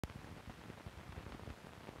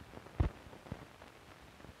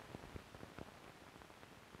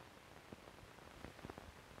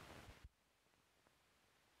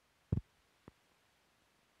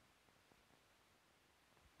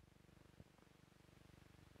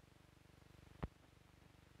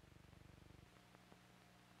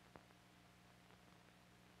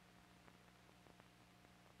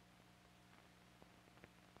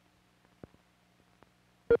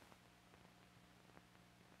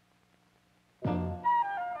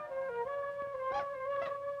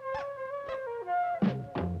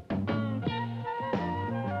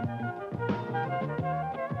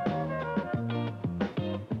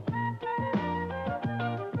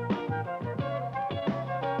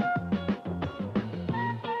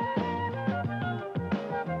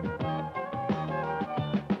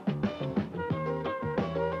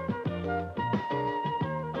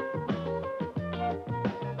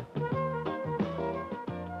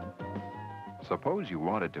Suppose you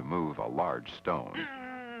wanted to move a large stone,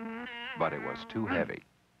 but it was too heavy.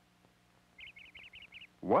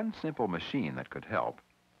 One simple machine that could help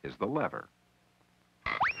is the lever.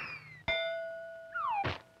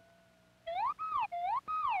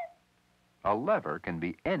 A lever can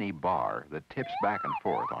be any bar that tips back and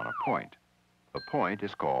forth on a point. The point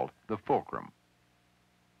is called the fulcrum.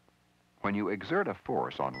 When you exert a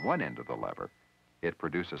force on one end of the lever, it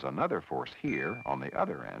produces another force here on the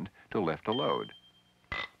other end to lift a load.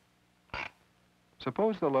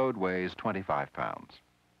 Suppose the load weighs 25 pounds.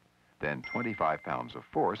 Then 25 pounds of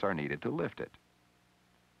force are needed to lift it.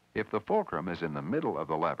 If the fulcrum is in the middle of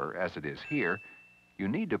the lever, as it is here, you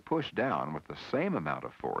need to push down with the same amount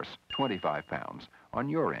of force, 25 pounds, on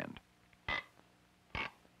your end.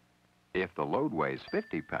 If the load weighs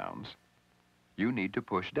 50 pounds, you need to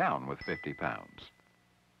push down with 50 pounds.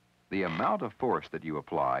 The amount of force that you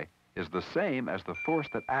apply is the same as the force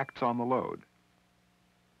that acts on the load.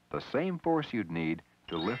 The same force you'd need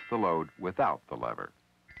to lift the load without the lever.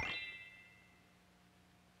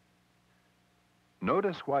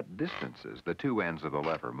 Notice what distances the two ends of the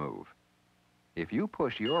lever move. If you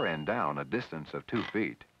push your end down a distance of 2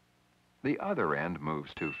 feet, the other end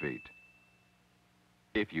moves 2 feet.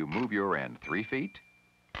 If you move your end 3 feet,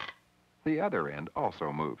 the other end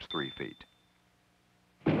also moves 3 feet.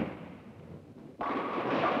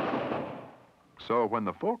 So when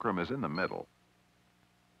the fulcrum is in the middle,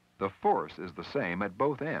 the force is the same at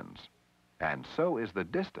both ends, and so is the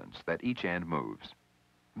distance that each end moves.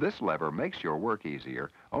 This lever makes your work easier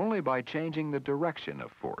only by changing the direction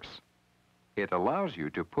of force. It allows you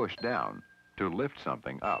to push down to lift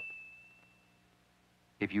something up.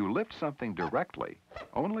 If you lift something directly,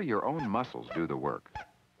 only your own muscles do the work.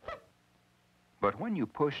 But when you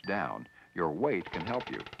push down, your weight can help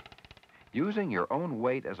you. Using your own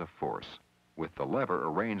weight as a force, with the lever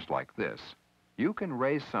arranged like this, you can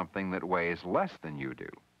raise something that weighs less than you do,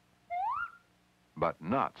 but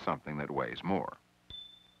not something that weighs more.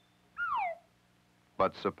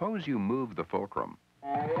 But suppose you move the fulcrum.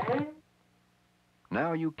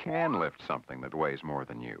 Now you can lift something that weighs more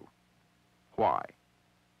than you. Why?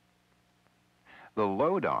 The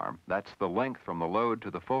load arm, that's the length from the load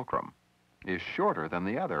to the fulcrum, is shorter than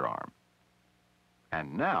the other arm.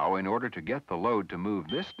 And now, in order to get the load to move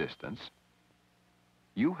this distance,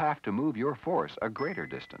 you have to move your force a greater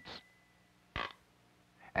distance.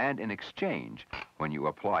 And in exchange, when you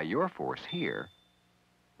apply your force here,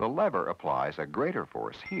 the lever applies a greater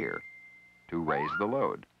force here to raise the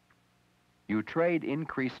load. You trade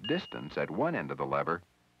increased distance at one end of the lever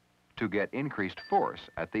to get increased force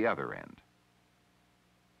at the other end.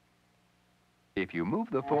 If you move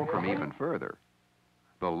the fulcrum even further,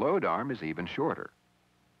 the load arm is even shorter.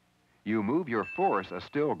 You move your force a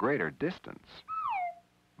still greater distance,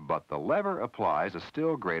 but the lever applies a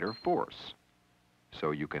still greater force, so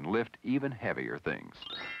you can lift even heavier things.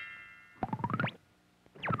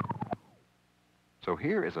 So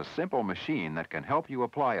here is a simple machine that can help you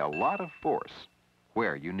apply a lot of force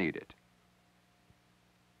where you need it.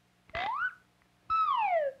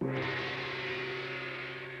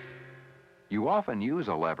 You often use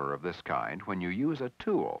a lever of this kind when you use a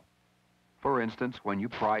tool. For instance, when you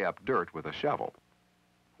pry up dirt with a shovel.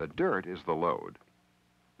 The dirt is the load.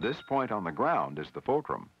 This point on the ground is the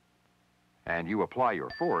fulcrum, and you apply your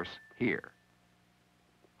force here.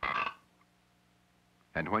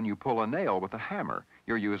 And when you pull a nail with a hammer,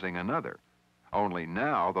 you're using another, only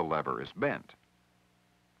now the lever is bent.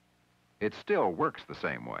 It still works the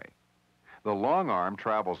same way. The long arm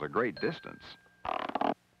travels a great distance,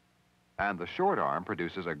 and the short arm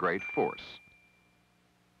produces a great force.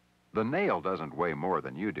 The nail doesn't weigh more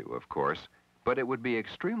than you do, of course, but it would be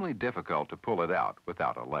extremely difficult to pull it out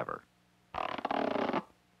without a lever.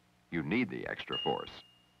 You need the extra force.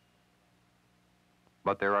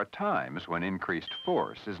 But there are times when increased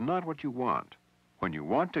force is not what you want, when you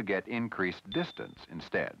want to get increased distance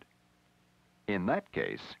instead. In that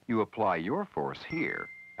case, you apply your force here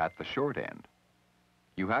at the short end.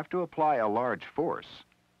 You have to apply a large force,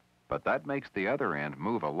 but that makes the other end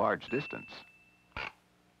move a large distance.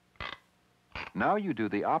 Now you do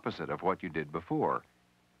the opposite of what you did before.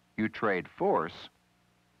 You trade force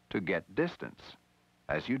to get distance,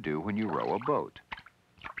 as you do when you row a boat.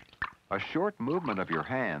 A short movement of your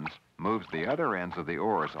hands moves the other ends of the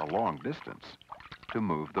oars a long distance to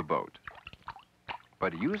move the boat.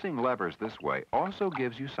 But using levers this way also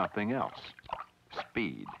gives you something else: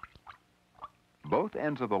 speed. Both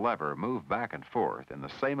ends of the lever move back and forth in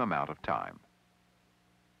the same amount of time.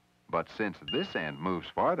 But since this end moves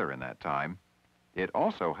farther in that time, it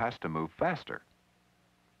also has to move faster.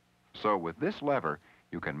 So with this lever,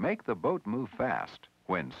 You can make the boat move fast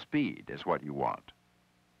when speed is what you want.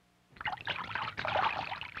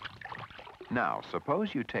 Now,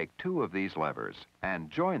 suppose you take two of these levers and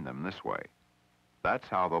join them this way. That's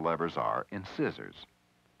how the levers are in scissors.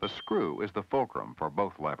 The screw is the fulcrum for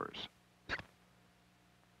both levers.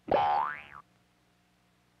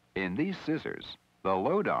 In these scissors, the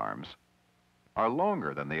load arms are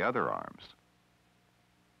longer than the other arms.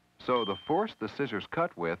 So the force the scissors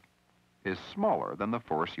cut with is smaller than the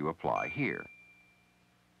force you apply here.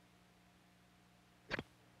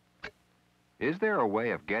 Is there a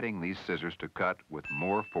way of getting these scissors to cut with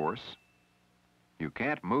more force? You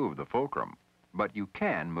can't move the fulcrum, but you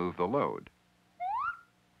can move the load.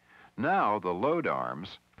 Now the load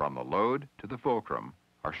arms, from the load to the fulcrum,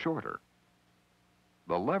 are shorter.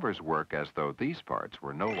 The levers work as though these parts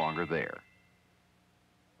were no longer there.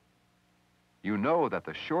 You know that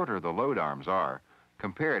the shorter the load arms are,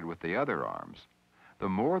 compared with the other arms, the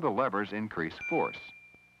more the levers increase force.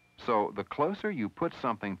 So the closer you put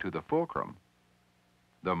something to the fulcrum,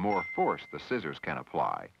 the more force the scissors can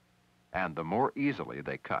apply, and the more easily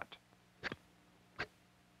they cut.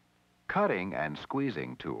 Cutting and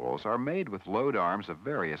squeezing tools are made with load arms of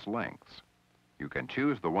various lengths. You can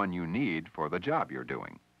choose the one you need for the job you're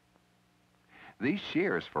doing. These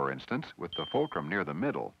shears, for instance, with the fulcrum near the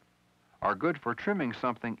middle, are good for trimming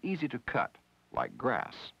something easy to cut, like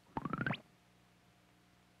grass.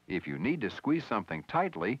 If you need to squeeze something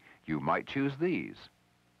tightly, you might choose these.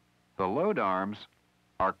 The load arms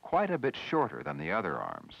are quite a bit shorter than the other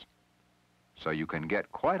arms, so you can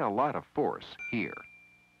get quite a lot of force here.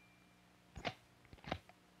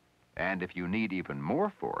 And if you need even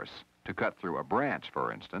more force to cut through a branch,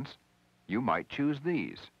 for instance, you might choose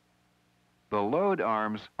these. The load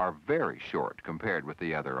arms are very short compared with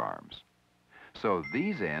the other arms, so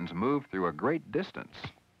these ends move through a great distance.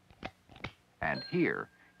 And here,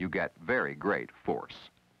 you get very great force.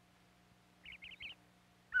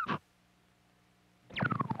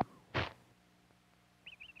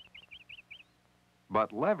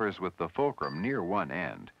 But levers with the fulcrum near one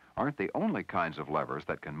end aren't the only kinds of levers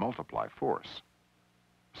that can multiply force.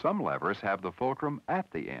 Some levers have the fulcrum at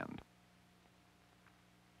the end.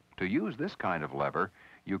 To use this kind of lever,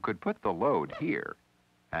 you could put the load here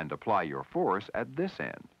and apply your force at this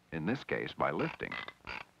end, in this case by lifting.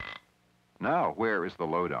 Now, where is the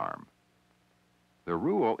load arm? The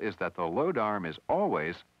rule is that the load arm is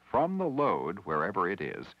always from the load, wherever it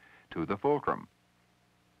is, to the fulcrum.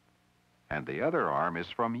 And the other arm is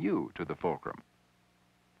from you to the fulcrum.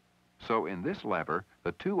 So in this lever,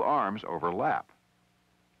 the two arms overlap.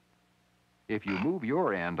 If you move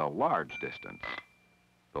your end a large distance,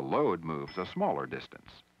 the load moves a smaller distance.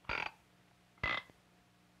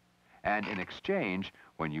 And in exchange,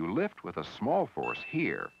 when you lift with a small force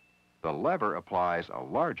here, the lever applies a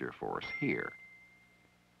larger force here.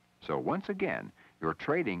 So once again, you're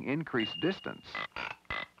trading increased distance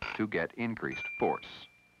to get increased force.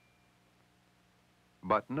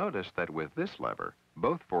 But notice that with this lever,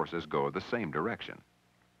 both forces go the same direction.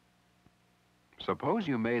 Suppose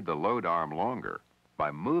you made the load arm longer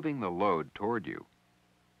by moving the load toward you,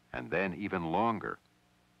 and then even longer,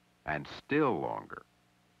 and still longer.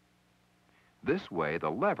 This way, the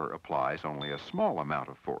lever applies only a small amount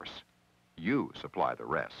of force. You supply the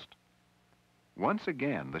rest. Once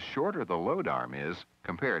again, the shorter the load arm is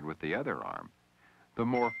compared with the other arm, the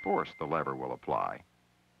more force the lever will apply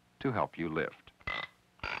to help you lift.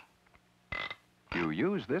 You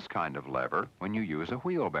use this kind of lever when you use a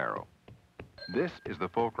wheelbarrow. This is the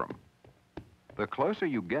fulcrum. The closer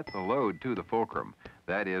you get the load to the fulcrum,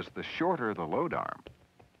 that is, the shorter the load arm,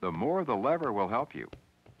 the more the lever will help you,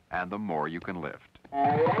 and the more you can lift.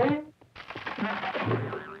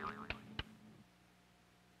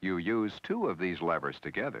 You use two of these levers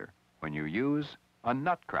together when you use a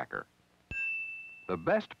nutcracker. The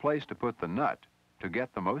best place to put the nut to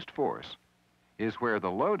get the most force is where the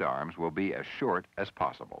load arms will be as short as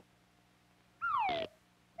possible.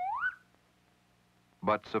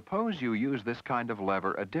 But suppose you use this kind of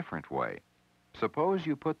lever a different way. Suppose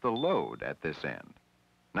you put the load at this end.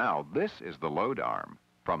 Now this is the load arm,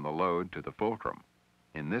 from the load to the fulcrum.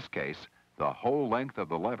 In this case, the whole length of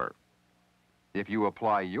the lever. If you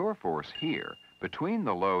apply your force here, between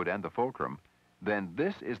the load and the fulcrum, then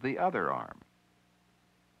this is the other arm.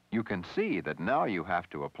 You can see that now you have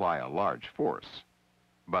to apply a large force,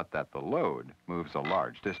 but that the load moves a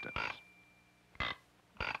large distance.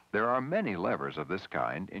 There are many levers of this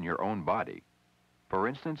kind in your own body. For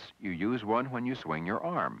instance, you use one when you swing your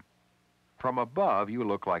arm. From above, you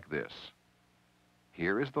look like this.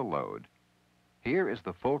 Here is the load. Here is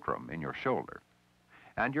the fulcrum in your shoulder.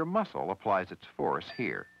 and your muscle applies its force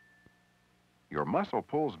here. Your muscle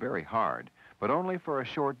pulls very hard, but only for a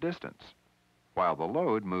short distance, while the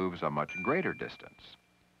load moves a much greater distance,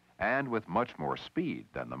 and with much more speed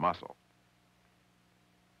than the muscle.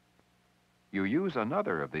 You use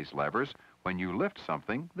another of these levers when you lift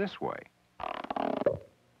something this way.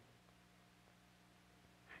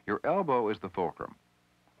 Your elbow is the fulcrum.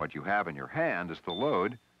 What you have in your hand is the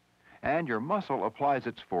load, and your muscle applies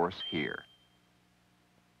its force here.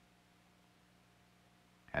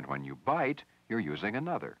 And when you bite, you're using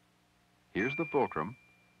another. Here's the fulcrum,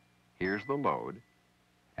 here's the load,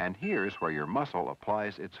 and here's where your muscle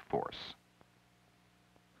applies its force.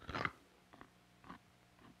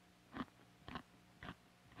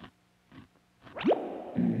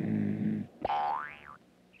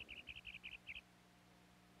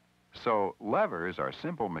 So, levers are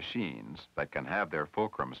simple machines that can have their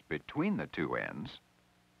fulcrums between the two ends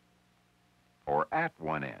or at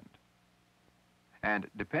one end. And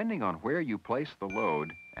depending on where you place the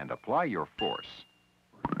load and apply your force,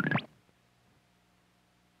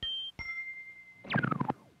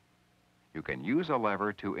 you can use a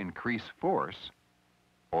lever to increase force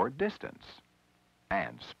or distance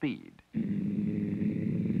and speed.